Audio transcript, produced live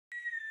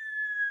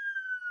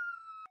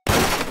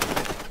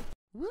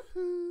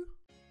Woohoo!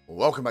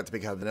 Welcome back to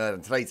Big Head the Nerd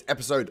and today's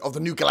episode of the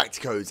new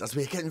Galacticos, as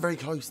we're getting very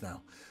close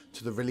now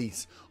to the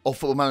release of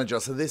Football Manager.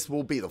 So this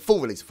will be the full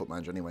release of Football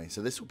Manager anyway.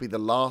 So this will be the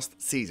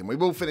last season. We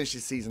will finish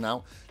this season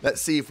out.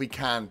 Let's see if we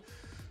can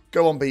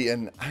go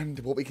unbeaten and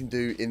what we can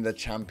do in the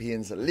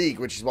Champions League,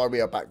 which is why we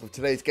are back with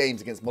today's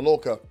games against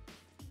Mallorca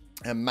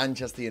and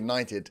Manchester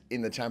United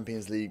in the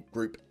Champions League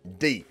Group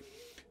D.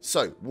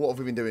 So what have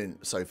we been doing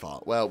so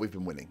far? Well, we've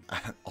been winning.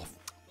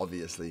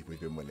 Obviously,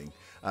 we've been winning.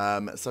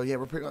 So yeah,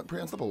 we're pretty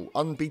unstoppable.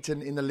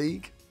 Unbeaten in the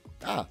league.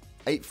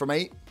 8 from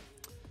 8.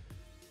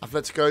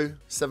 Atletico,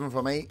 7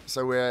 from 8.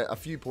 So we're a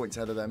few points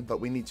ahead of them, but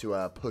we need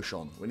to push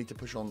on. We need to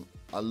push on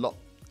a lot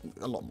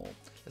more.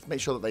 Let's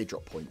make sure that they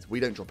drop points. We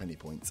don't drop any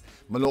points.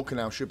 Mallorca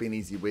now should be an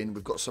easy win.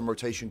 We've got some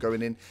rotation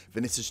going in.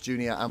 Vinicius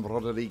Jr. and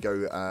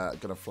Rodrigo going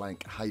to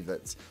flank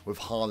Havertz with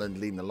Haaland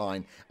leading the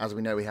line. As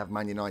we know, we have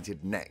Man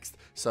United next.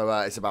 So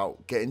it's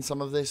about getting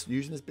some of this,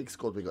 using this big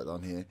squad we got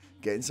down here,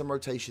 getting some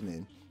rotation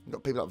in. We've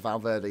got people like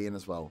Valverde in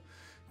as well.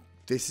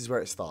 This is where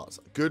it starts.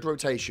 Good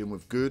rotation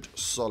with good,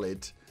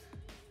 solid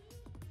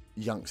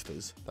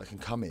youngsters that can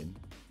come in,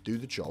 do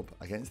the job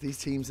against these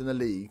teams in the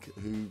league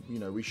who, you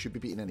know, we should be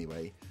beating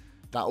anyway.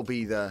 That'll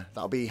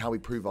be how we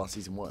prove our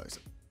season works.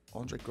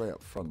 Andre Gray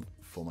up front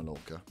for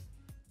Mallorca.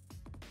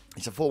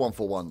 It's a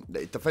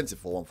 4-1-4-1, defensive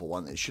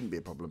 4-1-4-1. It shouldn't be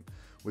a problem.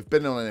 We've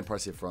been on an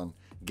impressive run.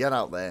 Get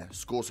out there,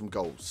 score some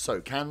goals.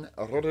 So can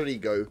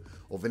Rodrigo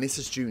or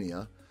Vinicius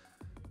Jr.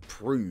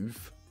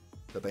 prove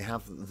that they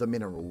have the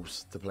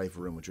minerals to play for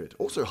Real Madrid?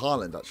 Also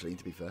Haaland, actually,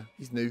 to be fair.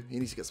 He's new. He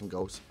needs to get some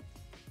goals.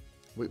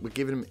 We're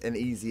giving him an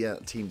easier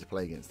team to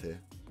play against here.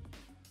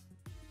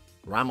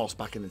 Ramos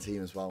back in the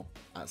team as well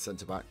at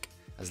centre-back.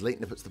 As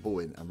Leitner puts the ball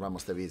in and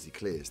Ramos, there he is, he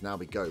clears. Now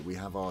we go. We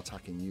have our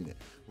attacking unit.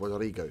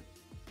 Rodrigo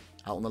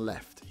out on the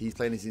left. He's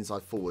playing his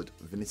inside forward.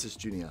 Vinicius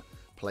Jr.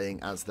 playing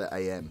as the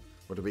AM.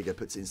 Rodrigo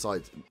puts it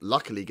inside.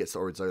 Luckily gets to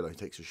Orizola, who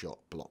takes a shot.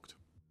 Blocked.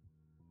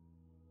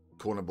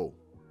 Corner ball.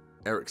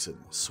 Eriksen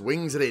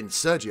swings it in.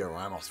 Sergio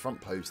Ramos,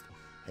 front post.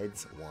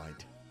 Heads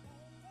wide.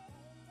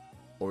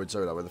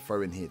 Orizola with a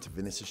throw in here to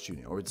Vinicius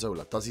Jr.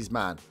 Orizola does his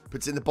man.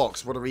 Puts it in the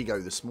box. Rodrigo,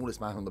 the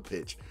smallest man on the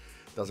pitch,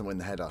 doesn't win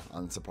the header,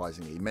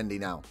 unsurprisingly. Mendy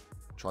now.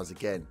 Tries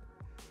again.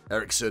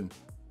 Eriksen.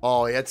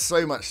 Oh, he had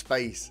so much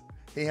space.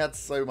 He had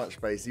so much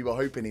space. You were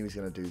hoping he was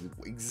going to do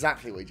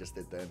exactly what he just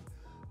did then.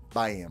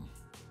 Bam.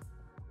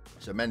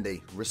 So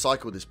Mendy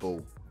recycled this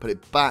ball, put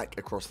it back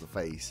across the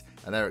face.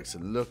 And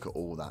Eriksen, look at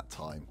all that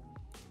time.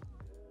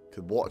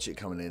 Could watch it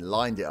coming in,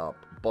 lined it up,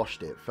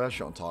 boshed it. First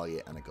shot on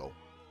target and a goal.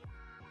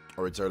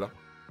 Orizola.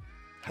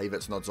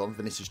 Havertz nods on.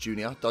 Vinicius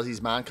Jr. does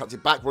his man, cuts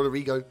it back.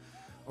 Rodrigo.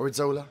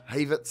 Orizola.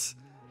 Havertz.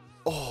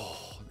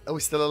 Oh, are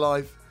we still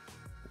alive?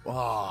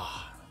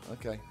 Ah,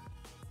 okay.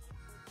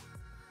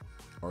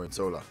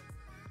 Orizola.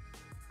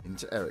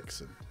 Into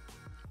Eriksen.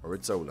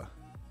 Orizola.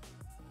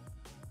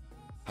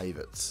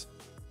 Havertz.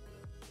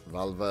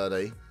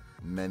 Valverde.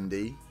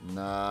 Mendy.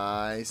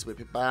 Nice. Whip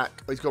it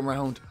back. Oh, he's gone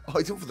round. Oh,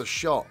 he's gone for the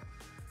shot.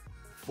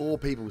 4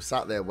 people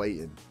sat there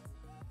waiting.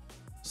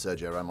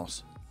 Sergio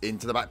Ramos.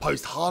 Into the back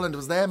post. Haaland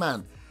was there,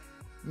 man.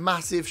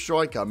 Massive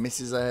striker.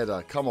 Misses a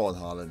header. Come on,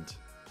 Haaland.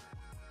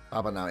 How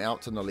about now?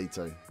 Out to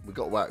Nolito.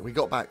 We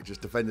got back,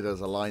 just defended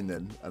as a line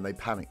then, and they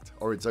panicked.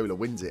 Orizola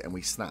wins it, and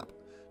we snap.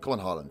 Come on,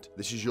 Haaland.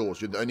 This is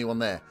yours. You're the only one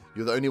there.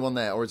 You're the only one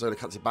there. Orizola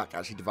cuts it back,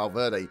 actually, to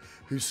Valverde,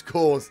 who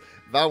scores.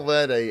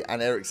 Valverde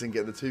and Eriksen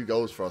get the 2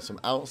 goals for us from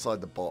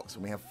outside the box,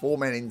 and we have 4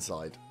 men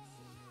inside.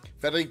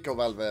 Federico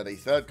Valverde,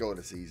 3rd goal of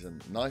the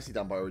season. Nicely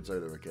done by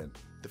Orizola again.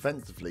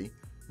 Defensively,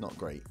 not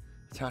great.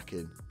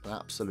 Attacking, an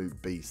absolute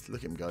beast.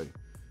 Look at him go.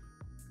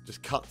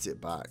 Just cuts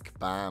it back.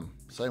 Bam.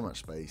 So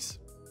much space.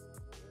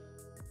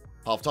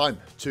 Half time,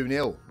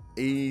 2-0.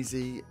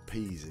 Easy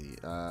peasy.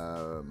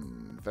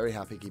 Very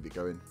happy, keep it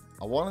going.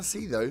 I want to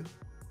see though.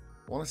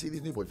 I want to see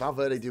these new boys.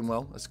 Valverde doing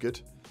well, that's good.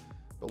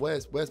 But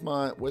where's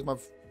my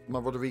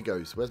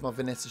Rodrigos? Where's my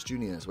Vinicius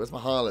Juniors? Where's my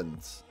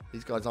Haalands?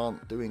 These guys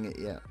aren't doing it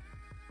yet.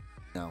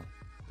 Now,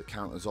 the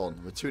counter's on.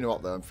 We're 2-0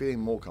 up though. I'm feeling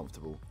more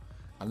comfortable.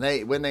 And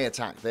when they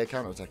attack, their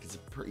counter-attack is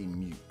pretty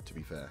mute, to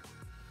be fair.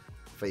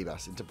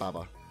 Fabas into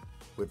Baba.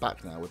 We're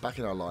back now. We're back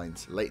in our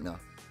lines. Leitner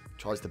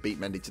tries to beat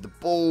Mendy to the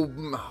ball.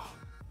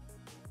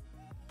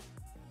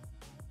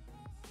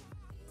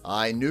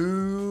 I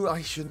knew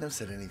I shouldn't have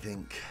said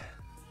anything.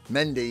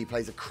 Mendy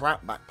plays a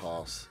crap back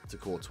pass to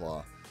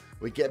Courtois.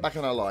 We get back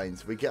on our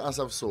lines. We get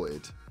ourselves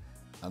sorted.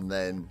 And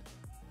then,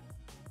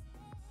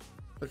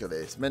 look at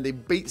this. Mendy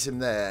beats him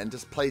there and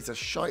just plays a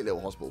shite little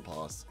hospital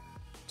pass.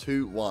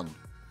 2-1.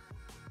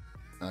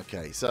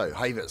 Okay, so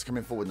Havertz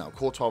coming forward now.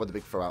 Courtois with a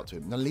big throw out to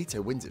him.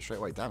 Nolito wins it straight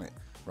away. Damn it.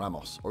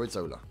 Ramos.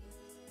 Orizola.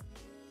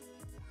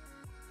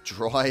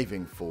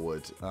 Driving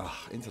forward.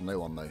 Into no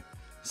one though.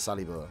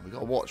 Saliba. We've got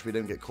to watch we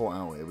don't get caught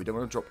out here. We don't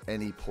want to drop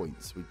any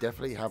points. We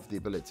definitely have the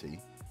ability.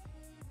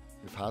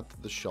 We've had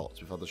the shots.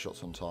 We've had the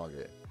shots on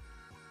target.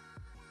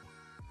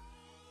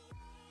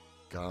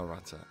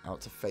 Garata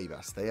out to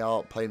Fabas. They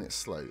are playing it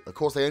slow. Of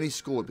course, they only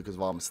scored because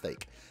of our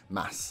mistake.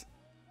 Mass.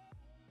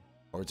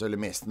 Orizola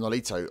missed.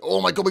 Nolito.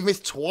 Oh my god, we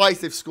missed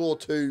twice. They've scored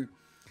 2.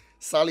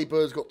 Sally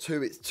Bird's got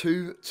 2. It's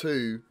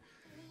 2-2.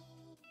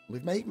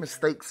 We've made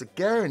mistakes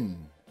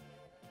again.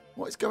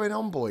 What is going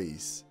on,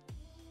 boys?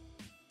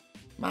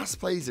 Mass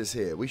plays us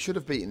here. We should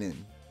have beaten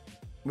him.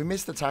 We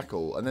missed the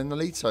tackle, and then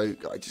Nolito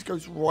just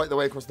goes right the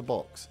way across the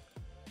box.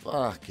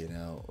 Fucking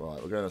hell.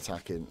 Right, we're going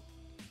attacking.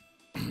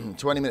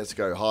 20 minutes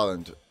ago,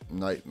 Haaland.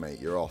 No, mate,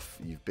 you're off.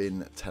 You've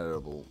been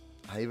terrible.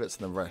 Havertz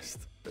and the rest.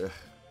 Ugh.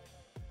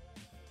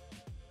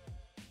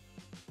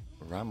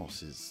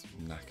 Ramos is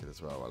knackered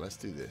as well. Right, let's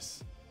do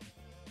this.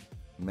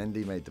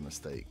 Mendy made the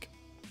mistake.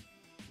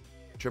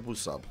 Triple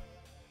sub.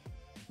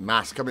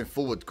 Mass coming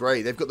forward.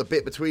 Great. They've got the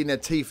bit between their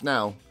teeth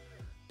now.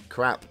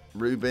 Crap.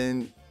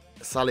 Ruben.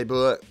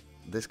 Salibur.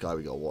 This guy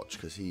we got to watch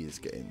because he's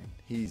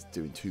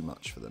doing too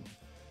much for them.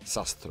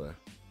 Sastre.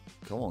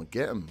 Come on,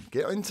 get him.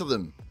 Get into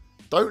them.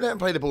 Don't let him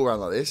play the ball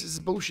around like this. This is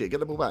bullshit. Get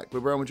the ball back.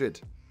 We're Real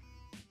Madrid.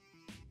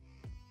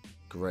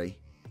 Gray.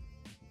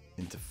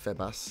 Into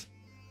Febas.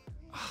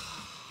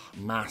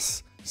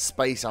 Mass.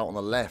 Space out on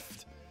the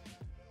left.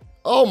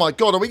 Oh my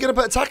God, are we going to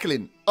put a tackle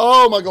in?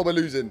 Oh my God, we're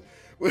losing.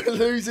 We're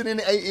losing in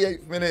the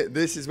 88th minute.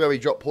 This is where we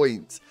drop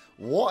points.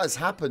 What has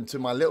happened to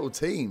my little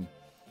team?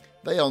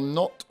 They are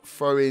not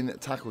throwing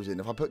tackles in.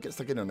 If I get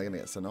stuck in them, they're going to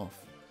get sent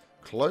off.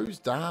 Close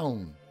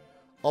down.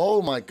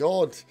 Oh my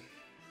God.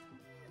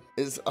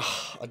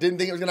 I didn't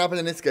think it was going to happen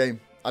in this game.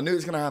 I knew it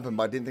was going to happen,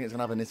 but I didn't think it was going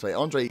to happen this way.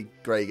 Andre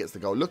Gray gets the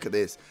goal. Look at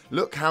this.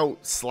 Look how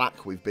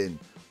slack we've been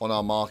on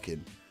our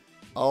marking.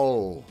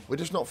 Oh, we're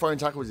just not throwing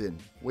tackles in.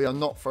 We are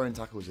not throwing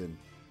tackles in.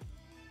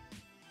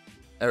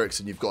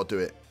 Ericsson, you've got to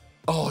do it.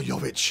 Oh,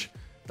 Jovic.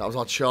 That was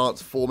our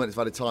chance. 4 minutes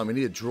of added time. We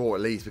need a draw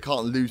at least. We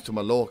can't lose to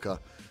Mallorca.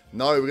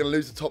 No, we're going to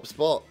lose the top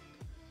spot.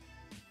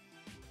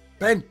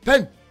 Pen.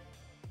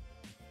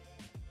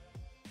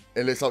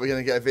 It looks like we're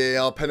going to get a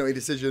VAR penalty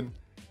decision.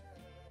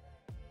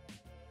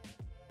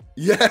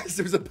 Yes,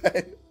 it was a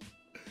pen.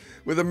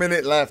 With a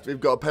minute left,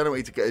 we've got a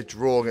penalty to get a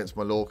draw against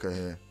Mallorca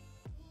here.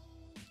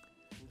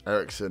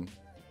 Ericsson.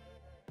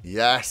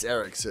 Yes,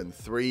 Ericsson.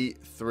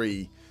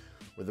 3-3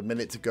 with a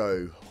minute to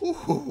go.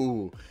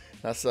 Ooh,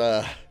 that's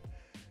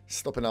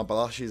stopping our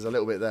blushes a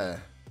little bit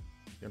there.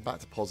 Going back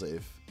to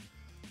positive.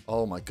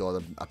 Oh my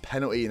God, a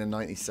penalty in a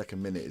 92nd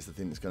minute is the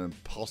thing that's going to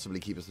possibly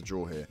keep us the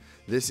draw here.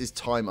 This is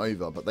time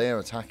over, but they are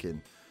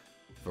attacking.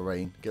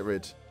 Varane, get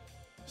rid.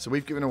 So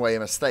we've given away a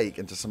mistake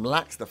into some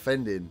lax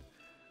defending.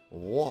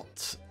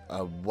 What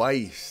a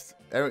waste.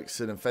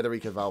 Ericsson and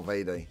Federico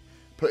Valverde.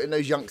 Putting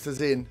those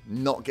youngsters in,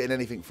 not getting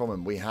anything from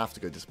them. We have to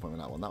go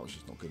disappointment on that one. That was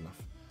just not good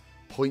enough.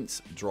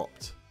 Points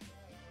dropped.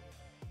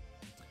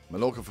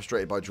 Mallorca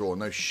frustrated by draw.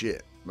 No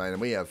shit, man.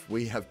 And we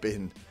have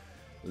been...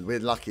 We're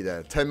lucky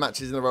there. 10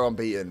 matches in a row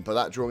unbeaten, but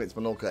that draw against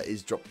Mallorca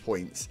is dropped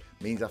points.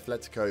 Means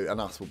Atletico and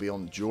us will be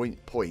on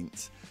joint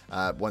points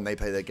when they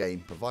play their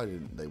game,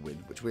 provided they win,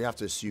 which we have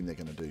to assume they're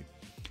going to do.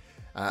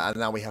 And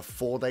now we have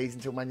 4 days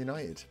until Man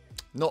United.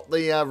 Not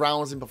the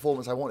rounds in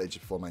performance I wanted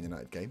before Man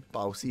United game, but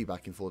I'll see you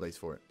back in 4 days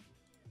for it.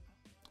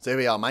 So here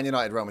we are, Man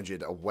United, Real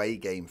Madrid, away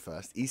game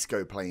first.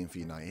 Isco playing for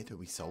United, who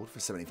we sold for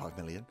 75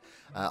 million.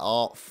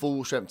 Our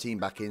full strength team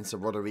back in, so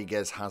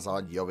Rodriguez,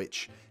 Hazard,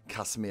 Jovic,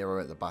 Casemiro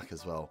at the back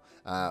as well.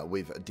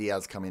 With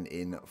Diaz coming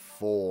in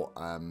for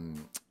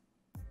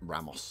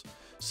Ramos.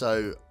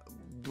 So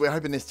we're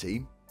hoping this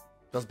team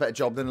does a better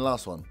job than the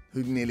last one,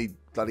 who nearly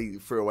bloody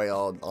threw away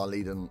our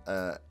lead on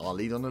our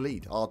lead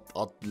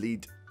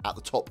at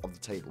the top of the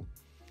table.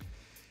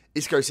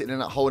 Isco sitting in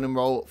that holding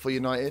role for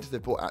United.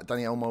 They've brought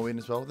Danny Olmo in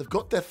as well. They've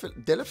got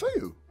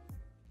Deulofeu,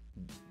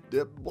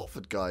 the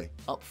Watford guy,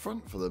 up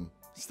front for them.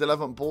 Still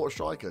haven't bought a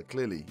striker,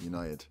 clearly,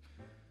 United.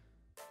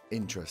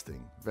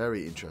 Interesting.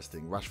 Very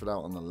interesting. Rashford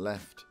out on the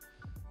left.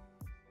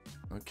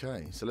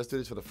 Okay, so let's do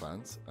this for the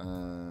fans.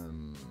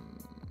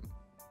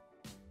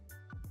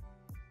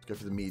 Go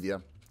for the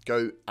media.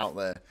 Go out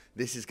there.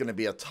 This is going to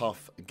be a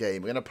tough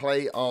game. We're going to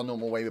play our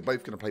normal way. We're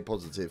both going to play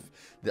positive.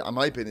 I'm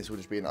hoping this will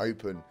just be an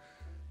open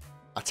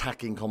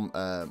attacking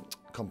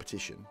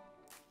competition,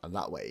 and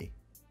that way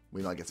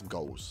we might get some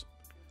goals.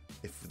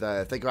 If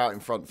they go out in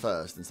front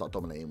first and start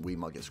dominating, we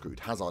might get screwed.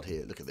 Hazard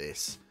here, look at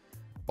this.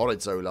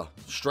 Zola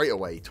straight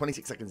away,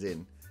 26 seconds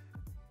in,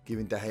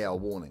 giving De Gea a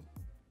warning.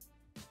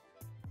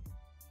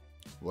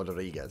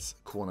 Rodriguez,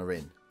 corner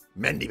in.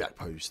 Mendy back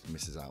post,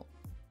 misses out.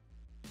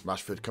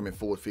 Rashford coming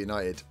forward for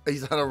United.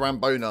 He's done a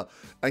Rambona,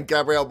 and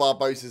Gabriel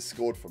Barbosa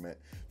scored from it.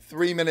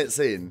 3 minutes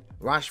in,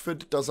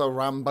 Rashford does a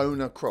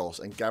Rambona cross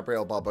and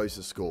Gabriel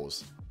Barbosa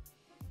scores.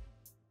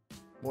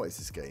 What is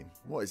this game?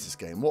 What is this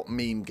game? What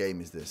meme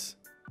game is this?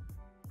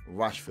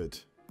 Rashford.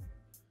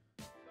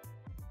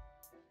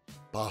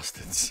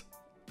 Bastards.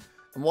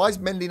 And why is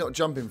Mendy not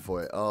jumping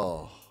for it?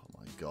 Oh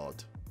my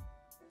God.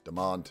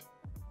 Demand.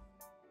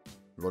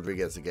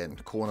 Rodriguez again.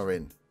 Corner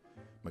in.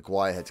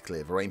 Maguire heads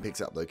clear. Varane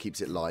picks it up though. Keeps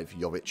it live.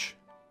 Jovic.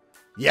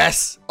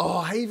 Yes!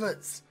 Oh,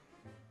 Havertz.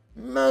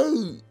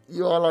 Mate,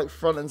 you are like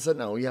front and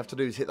centre. All you have to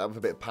do is hit that with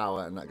a bit of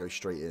power and that goes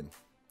straight in.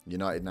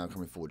 United now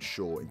coming forward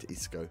short into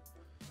Isco.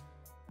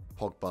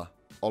 Pogba.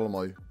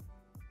 Olmo.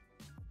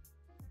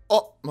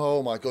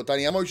 Oh my God.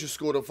 Danny Amos just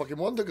scored a fucking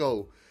wonder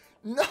goal.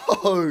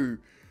 No!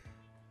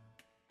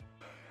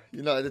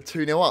 United are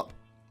 2-0 up.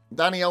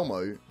 Danny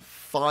Olmo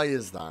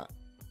fires that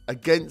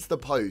against the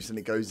post and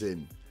it goes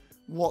in.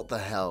 What the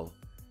hell?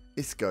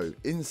 Isco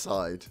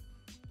inside.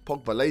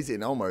 Pogba lays it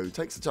in. Olmo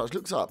takes the touch,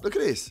 looks up. Look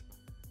at this.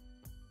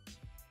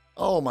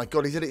 Oh my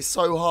god, he's hit it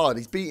so hard.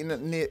 He's beating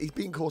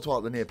Courtois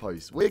at the near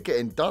post. We're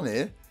getting done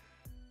here.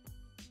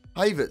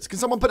 Havertz, can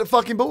someone put a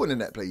fucking ball in the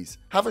net, please?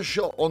 Have a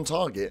shot on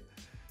target.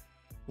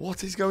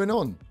 What is going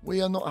on?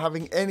 We are not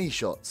having any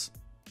shots.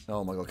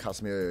 Oh my god,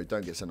 Casemiro,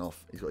 don't get sent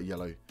off. He's got a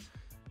yellow.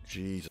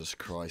 Jesus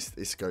Christ.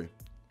 Isco.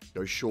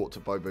 Go short to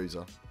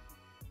Boboza.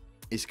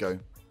 Isco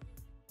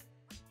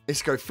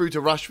through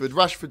to Rashford.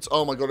 Rashford's,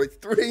 oh my god, it's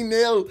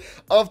 3-0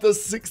 after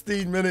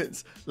 16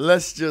 minutes.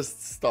 Let's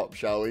just stop,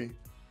 shall we?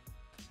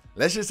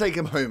 Let's just take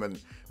a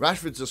moment.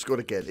 Rashford's just scored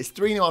again. It's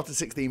 3-0 after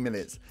 16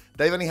 minutes.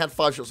 They've only had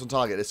 5 shots on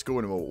target. They're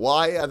scoring them all.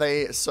 Why are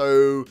they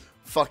so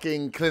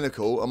fucking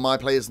clinical and my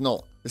player's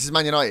not? This is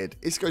Man United.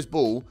 Isco's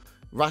ball.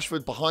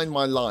 Rashford behind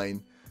my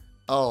line.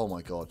 Oh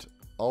my god.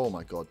 Oh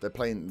my god. They're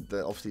playing,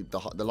 obviously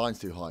the line's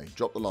too high.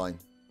 Drop the line.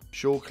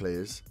 Shaw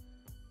clears.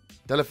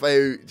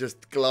 Delafeu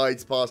just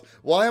glides past.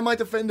 Why are my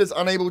defenders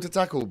unable to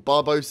tackle?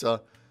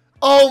 Barbosa.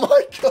 Oh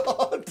my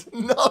god.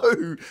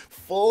 No.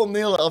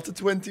 4-0 after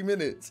 20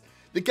 minutes.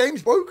 The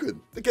game's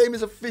broken. The game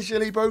is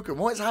officially broken.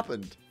 What has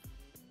happened?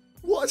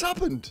 What has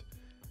happened?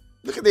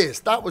 Look at this.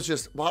 That was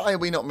just... Why are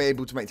we not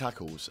able to make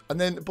tackles?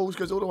 And then the ball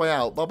goes all the way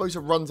out.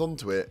 Barbosa runs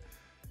onto it.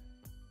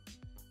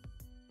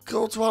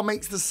 Courtois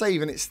makes the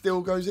save and it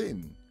still goes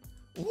in.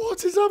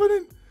 What is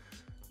happening?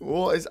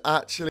 What is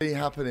actually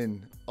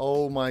happening?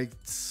 Oh my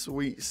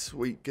sweet,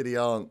 sweet giddy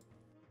aunt.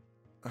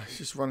 He's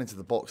just run into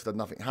the box. Did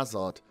nothing.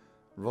 Hazard.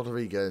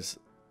 Rodriguez.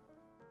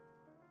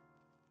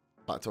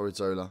 Back to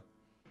Odzola.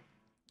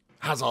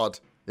 Hazard.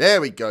 There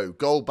we go.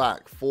 Goal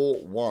back.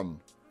 4-1.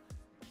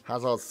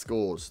 Hazard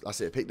scores. That's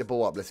it. Pick the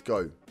ball up. Let's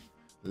go.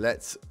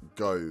 Let's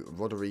go.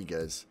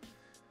 Rodriguez.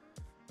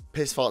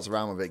 Piss farts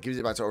around with it. Gives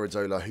it back to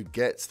Odzola, who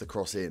gets the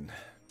cross in.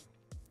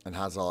 And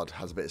Hazard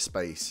has a bit of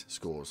space.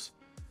 Scores.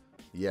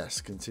 Yes.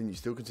 Continue.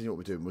 Still continue what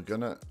we're doing.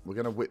 We're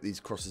gonna whip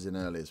these crosses in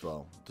early as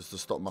well. Just to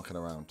stop mucking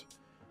around.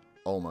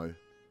 Olmo.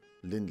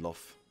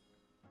 Lindelof.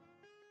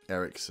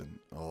 Ericsson.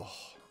 Oh.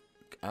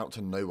 Out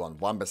to no one.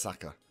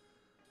 Wan-Bissaka.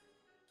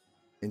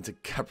 Into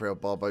Gabriel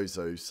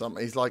Barbosa.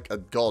 He's like a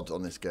god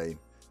on this game.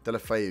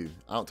 Delafeu.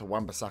 Out to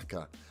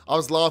Wan-Bissaka. I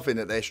was laughing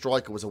that their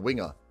striker was a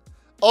winger.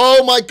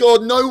 Oh my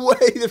god, no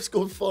way. They've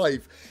scored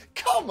 5.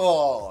 Come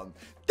on.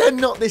 They're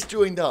not this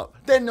joined up.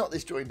 They're not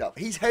this joined up.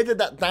 He's headed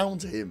that down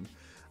to him.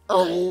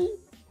 Oh.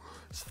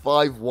 It's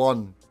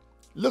 5-1.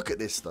 Look at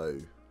this though.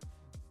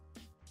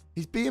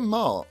 He's being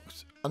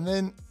marked. And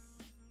then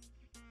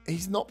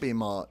he's not being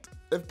marked.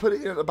 They've put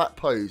it in at the back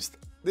post.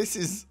 This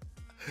is...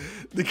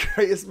 the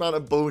greatest amount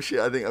of bullshit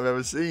I think I've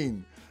ever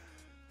seen.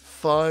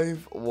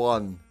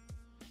 5-1.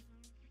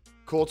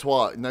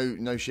 Courtois.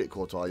 No shit,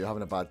 Courtois. You're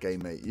having a bad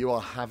game, mate. You are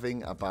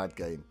having a bad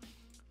game.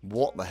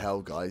 What the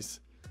hell,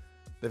 guys?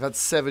 They've had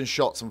 7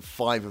 shots and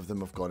 5 of them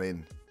have gone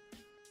in.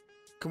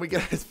 Can we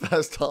get this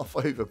first half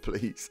over,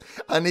 please?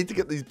 I need to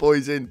get these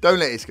boys in. Don't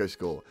let Isco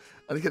score.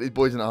 I need to get these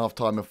boys in at half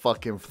time and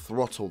fucking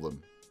throttle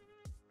them.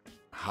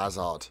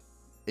 Hazard.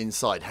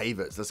 Inside.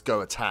 Havertz. Let's go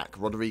attack.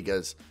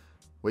 Rodriguez.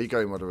 Where you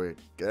going,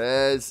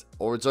 Rodriguez?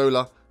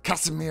 Odzola.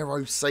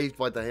 Casemiro saved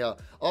by De Gea.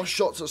 Our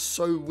shots are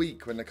so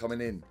weak when they're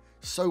coming in.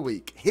 So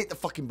weak. Hit the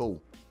fucking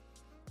ball.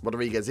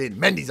 Rodriguez in.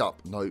 Mendy's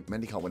up. No,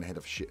 Mendy can't win ahead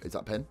of shit. Is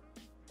that pen?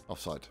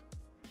 Offside.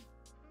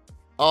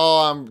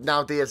 Oh,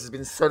 now Diaz has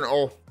been sent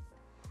off.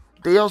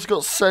 Diaz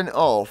got sent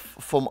off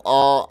from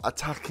our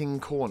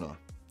attacking corner.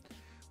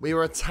 We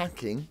were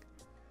attacking.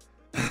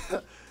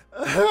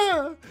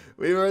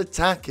 We were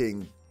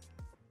attacking.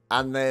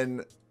 And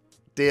then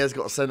Diaz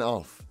got sent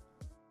off.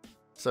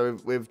 So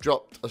we've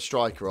dropped a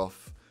striker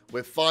off.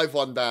 We're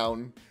 5-1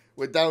 down.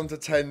 We're down to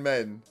 10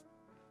 men.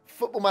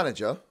 Football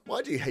Manager,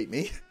 why do you hate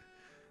me?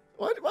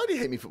 Why do you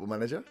hate me, Football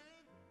Manager?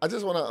 I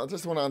just want to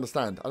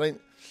understand. I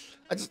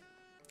just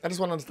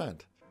want to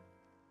understand.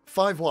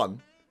 5-1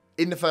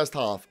 in the first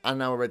half and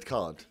now a red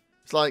card.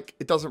 It's like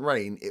it doesn't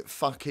rain, it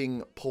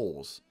fucking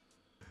pours.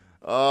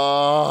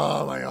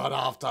 Oh my god,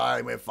 half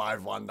time, we're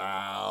 5-1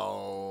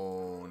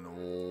 down.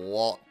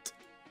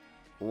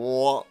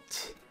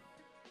 What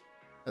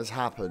has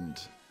happened?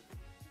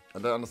 I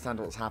don't understand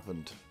what's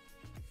happened.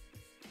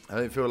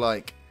 I feel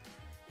like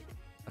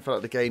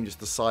the game just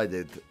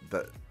decided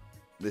that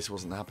this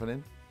wasn't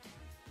happening.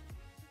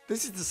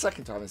 This is the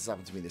second time this has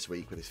happened to me this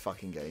week with this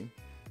fucking game.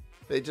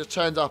 It just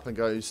turns up and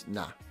goes,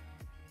 nah,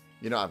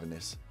 you're not having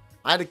this.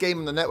 I had a game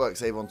on the network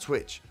save on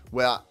Twitch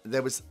where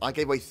I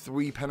gave away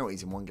 3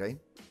 penalties in one game.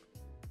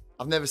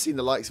 I've never seen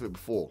the likes of it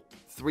before.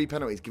 3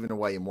 penalties given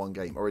away in one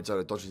game.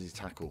 Odzola dodges his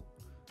tackle.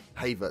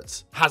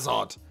 Havertz.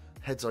 Hazard.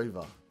 Heads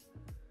over.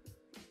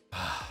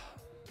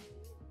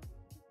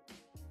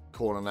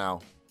 Corner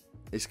now.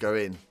 Isco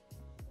in.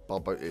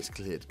 Barbo is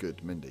cleared. Good.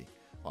 Mendy.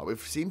 Right,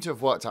 we've seemed to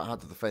have worked out how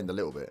to defend a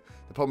little bit.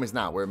 The problem is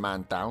now we're a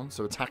man down,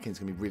 so attacking is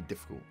going to be really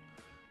difficult.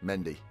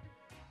 Mendy.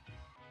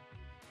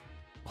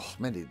 Oh,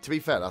 Mendy. To be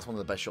fair, that's one of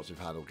the best shots we've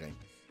had all game.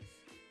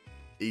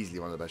 Easily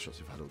one of the best shots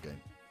we've had all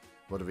game.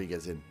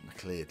 Rodriguez in.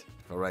 Cleared.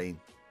 Varane.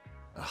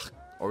 Ugh.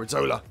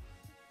 Orizola.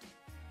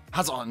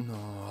 Hazard.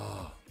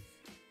 No.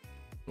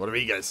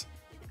 Rodriguez.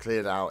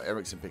 Cleared out.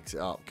 Eriksen picks it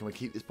up. Can we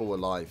keep this ball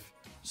alive?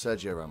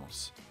 Sergio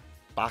Ramos.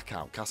 Back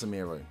out.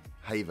 Casemiro.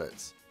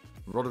 Havertz.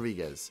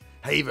 Rodriguez.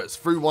 Havertz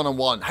through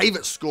one-on-one.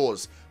 Havertz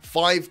scores.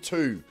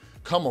 5-2.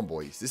 Come on,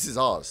 boys. This is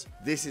ours.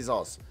 This is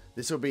us.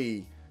 This will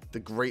be the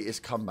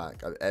greatest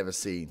comeback I've ever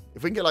seen.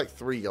 If we can get like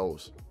 3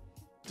 goals.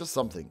 Just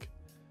something.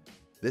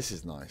 This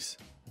is nice.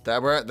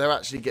 They're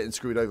actually getting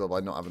screwed over by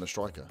not having a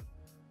striker.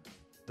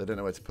 They don't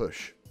know where to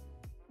push.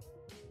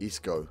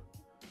 Isco.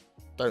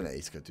 Don't let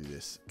Isco do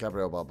this.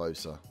 Gabriel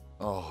Barbosa.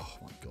 Oh,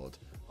 my God.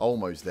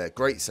 Almost there.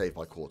 Great save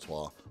by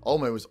Courtois.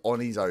 Olmo was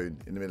on his own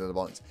in the middle of the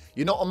box.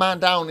 You're not a man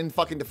down in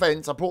fucking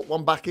defence. I brought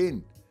one back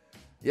in.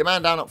 You're a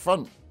man down up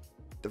front.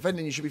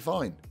 Defending, you should be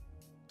fine.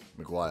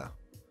 Maguire.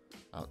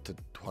 Out to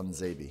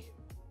Tuanzebe.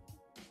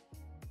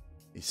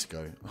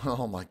 Isco.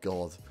 Oh, my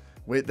God.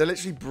 They're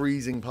literally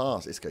breezing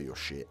past. Isco, you're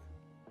shit.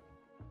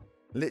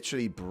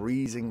 Literally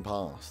breezing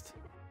past.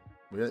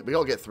 We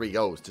got to get 3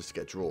 goals just to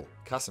get a draw.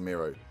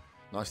 Casemiro.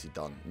 Nicely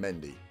done.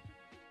 Mendy.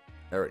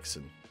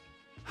 Eriksen.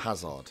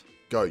 Hazard.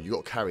 Go. You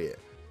got to carry it.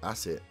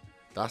 That's it.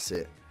 That's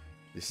it.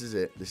 This is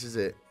it. This is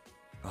it.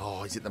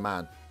 Oh, he's hit the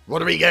man.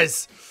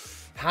 Rodriguez.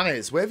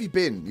 Hannes, where have you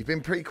been? You've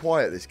been pretty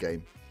quiet this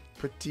game.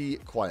 Pretty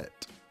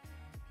quiet.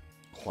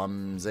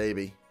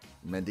 Tuanzebe.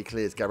 Mendy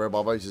clears. Gabriel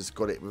Barbosa's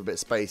got it with a bit of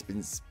space.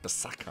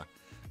 Basaka.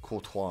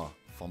 Courtois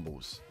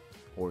fumbles.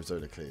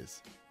 Orizola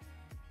clears.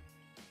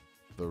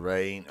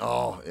 Varane.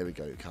 Oh, here we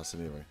go.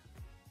 Casemiro.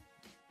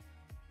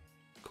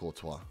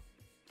 Courtois.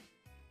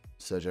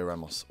 Sergio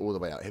Ramos. All the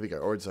way out. Here we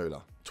go.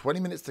 Orizola. 20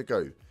 minutes to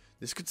go.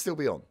 This could still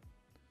be on.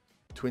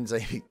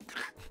 Tuanzebe.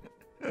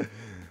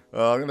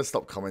 Oh, I'm going to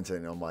stop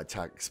commenting on my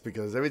attacks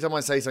because every time I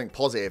say something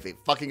positive, it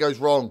fucking goes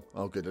wrong.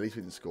 Oh, good. At least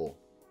we didn't score.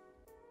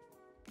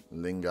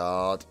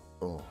 Lingard.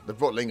 Oh, they've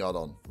brought Lingard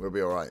on. We'll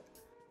be all right.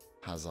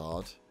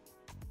 Hazard.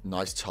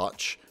 Nice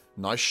touch.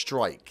 Nice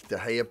strike. De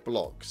Gea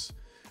blocks.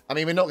 I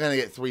mean, we're not going to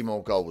get 3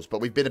 more goals,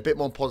 but we've been a bit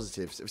more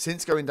positive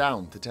since going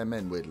down to 10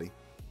 men, weirdly.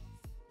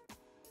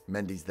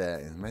 Mendy's there.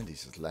 And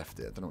Mendy's just left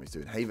it. I don't know what he's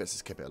doing. Havertz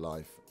has kept it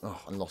alive.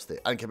 Oh, and lost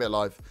it. And kept it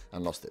alive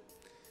and lost it.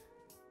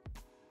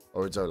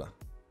 Orizola.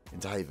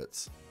 Into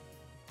Havertz.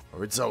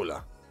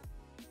 Orizola.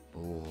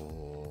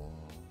 Oh.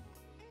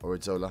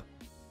 Orizola.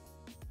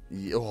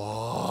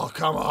 Oh,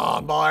 come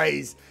on,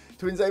 boys.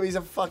 Tuanzebe's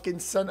a fucking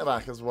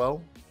centre-back as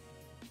well.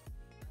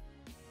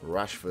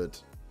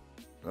 Rashford.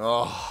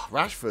 Oh,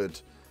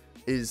 Rashford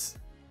is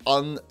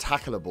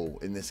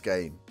untackleable in this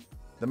game.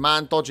 The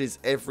man dodges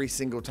every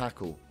single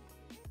tackle.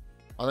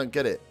 I don't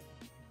get it.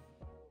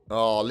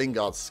 Oh,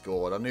 Lingard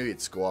scored. I knew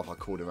he'd score if I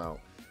called him out.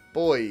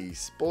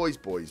 Boys, boys,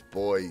 boys,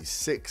 boys.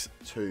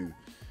 6-2.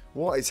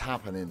 What is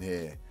happening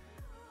here?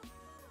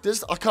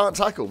 I can't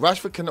tackle.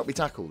 Rashford cannot be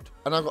tackled.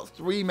 And I've got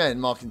 3 men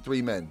marking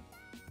 3 men.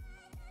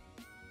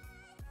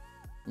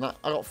 Now,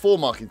 I got 4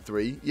 marking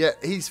 3. Yeah,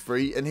 he's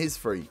free and he's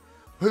free.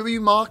 Who are you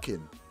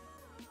marking?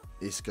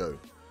 Isco.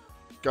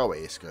 Go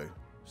away, Isco.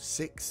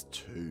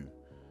 6-2.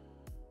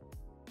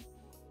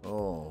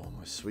 Oh,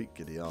 my sweet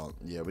giddy aunt.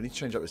 Yeah, we need to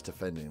change up this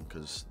defending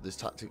because this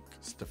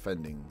tactics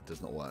defending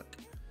does not work.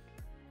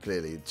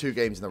 Clearly, 2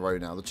 games in a row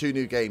now. The 2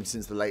 new games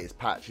since the latest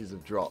patches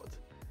have dropped.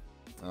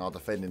 And our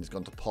defending has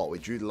gone to pot. We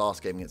drew the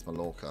last game against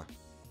Mallorca.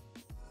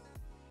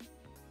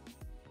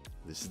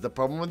 This is the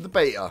problem with the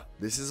beta.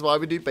 This is why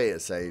we do beta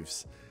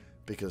saves.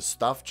 Because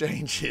stuff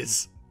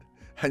changes.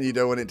 And you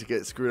don't want it to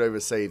get screwed over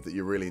a save that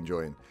you're really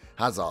enjoying.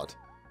 Hazard.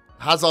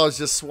 Hazard's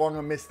just swung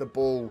and missed the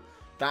ball.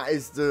 That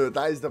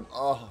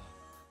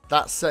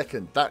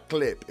second, that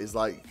clip is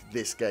like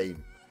this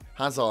game.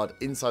 Hazard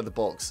inside the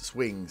box,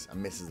 swings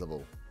and misses the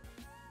ball.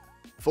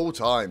 Full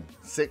time.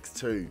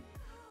 6-2.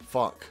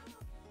 Fuck.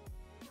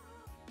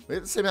 We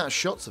had the same amount of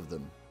shots of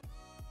them.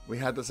 We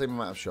had the same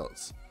amount of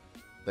shots.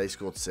 They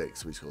scored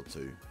 6. We scored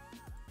 2.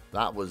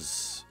 That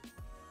was...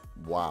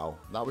 Wow.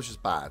 That was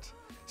just bad.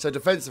 So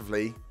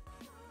defensively,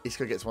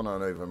 Isco gets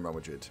 1-0 over Real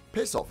Madrid.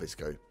 Piss off,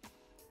 Isco.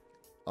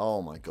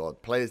 Oh my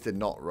God. Players did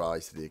not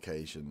rise to the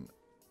occasion.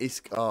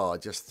 Isco... Oh,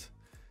 just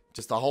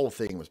the whole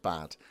thing was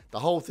bad. The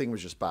whole thing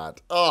was just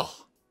bad. Oh,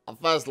 our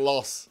first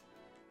loss.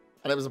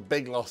 And it was a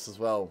big loss as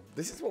well.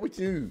 This is what we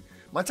do.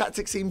 My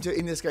tactics seem to,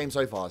 in this game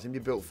so far, seem to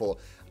be built for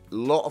a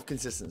lot of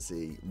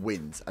consistency,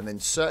 wins. And then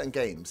certain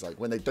games, like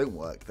when they don't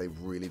work, they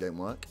really don't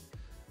work.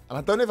 And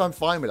I don't know if I'm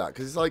fine with that.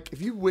 Because it's like,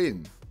 if you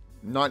win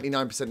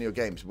 99% of your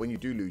games, when you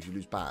do lose, you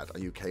lose bad. Are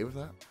you okay with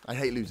that? I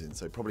hate losing,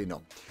 so probably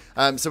not.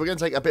 So we're going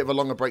to take a bit of a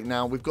longer break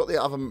now. We've got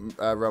the other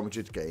Real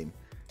Madrid game.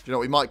 Do you know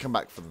what? We might come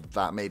back for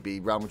that. Maybe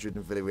Real Madrid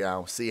and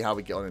Villarreal. See how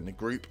we get on in the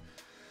group.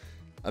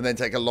 And then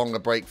take a longer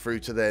break through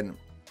to then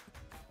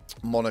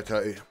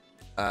Monaco.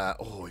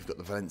 Oh, we've got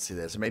the Valencia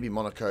there. So maybe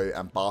Monaco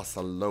and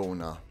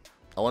Barcelona.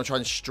 I want to try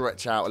and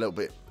stretch out a little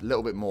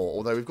bit more.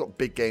 Although we've got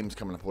big games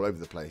coming up all over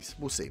the place.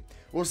 We'll see.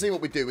 We'll see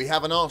what we do. We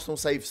have an Arsenal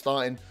save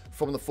starting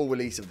from the full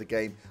release of the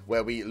game,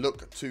 where we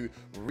look to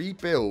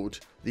rebuild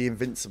the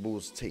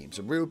Invincibles team.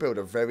 So rebuild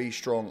a very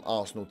strong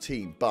Arsenal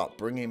team, but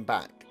bringing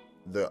back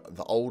the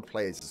old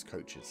players as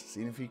coaches.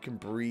 Seeing if you can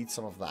breed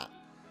some of that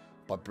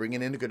by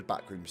bringing in a good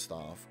backroom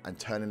staff and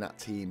turning that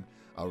team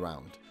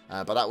around.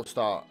 But that will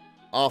start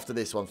after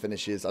this one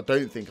finishes. I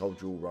don't think I'll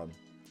dual run.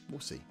 We'll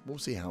see. We'll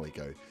see how we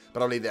go.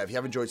 But I'll leave it there. If you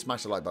have enjoyed,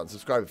 smash the like button,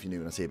 subscribe if you're new,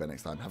 and I'll see you again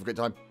next time. Have a great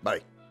time.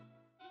 Bye.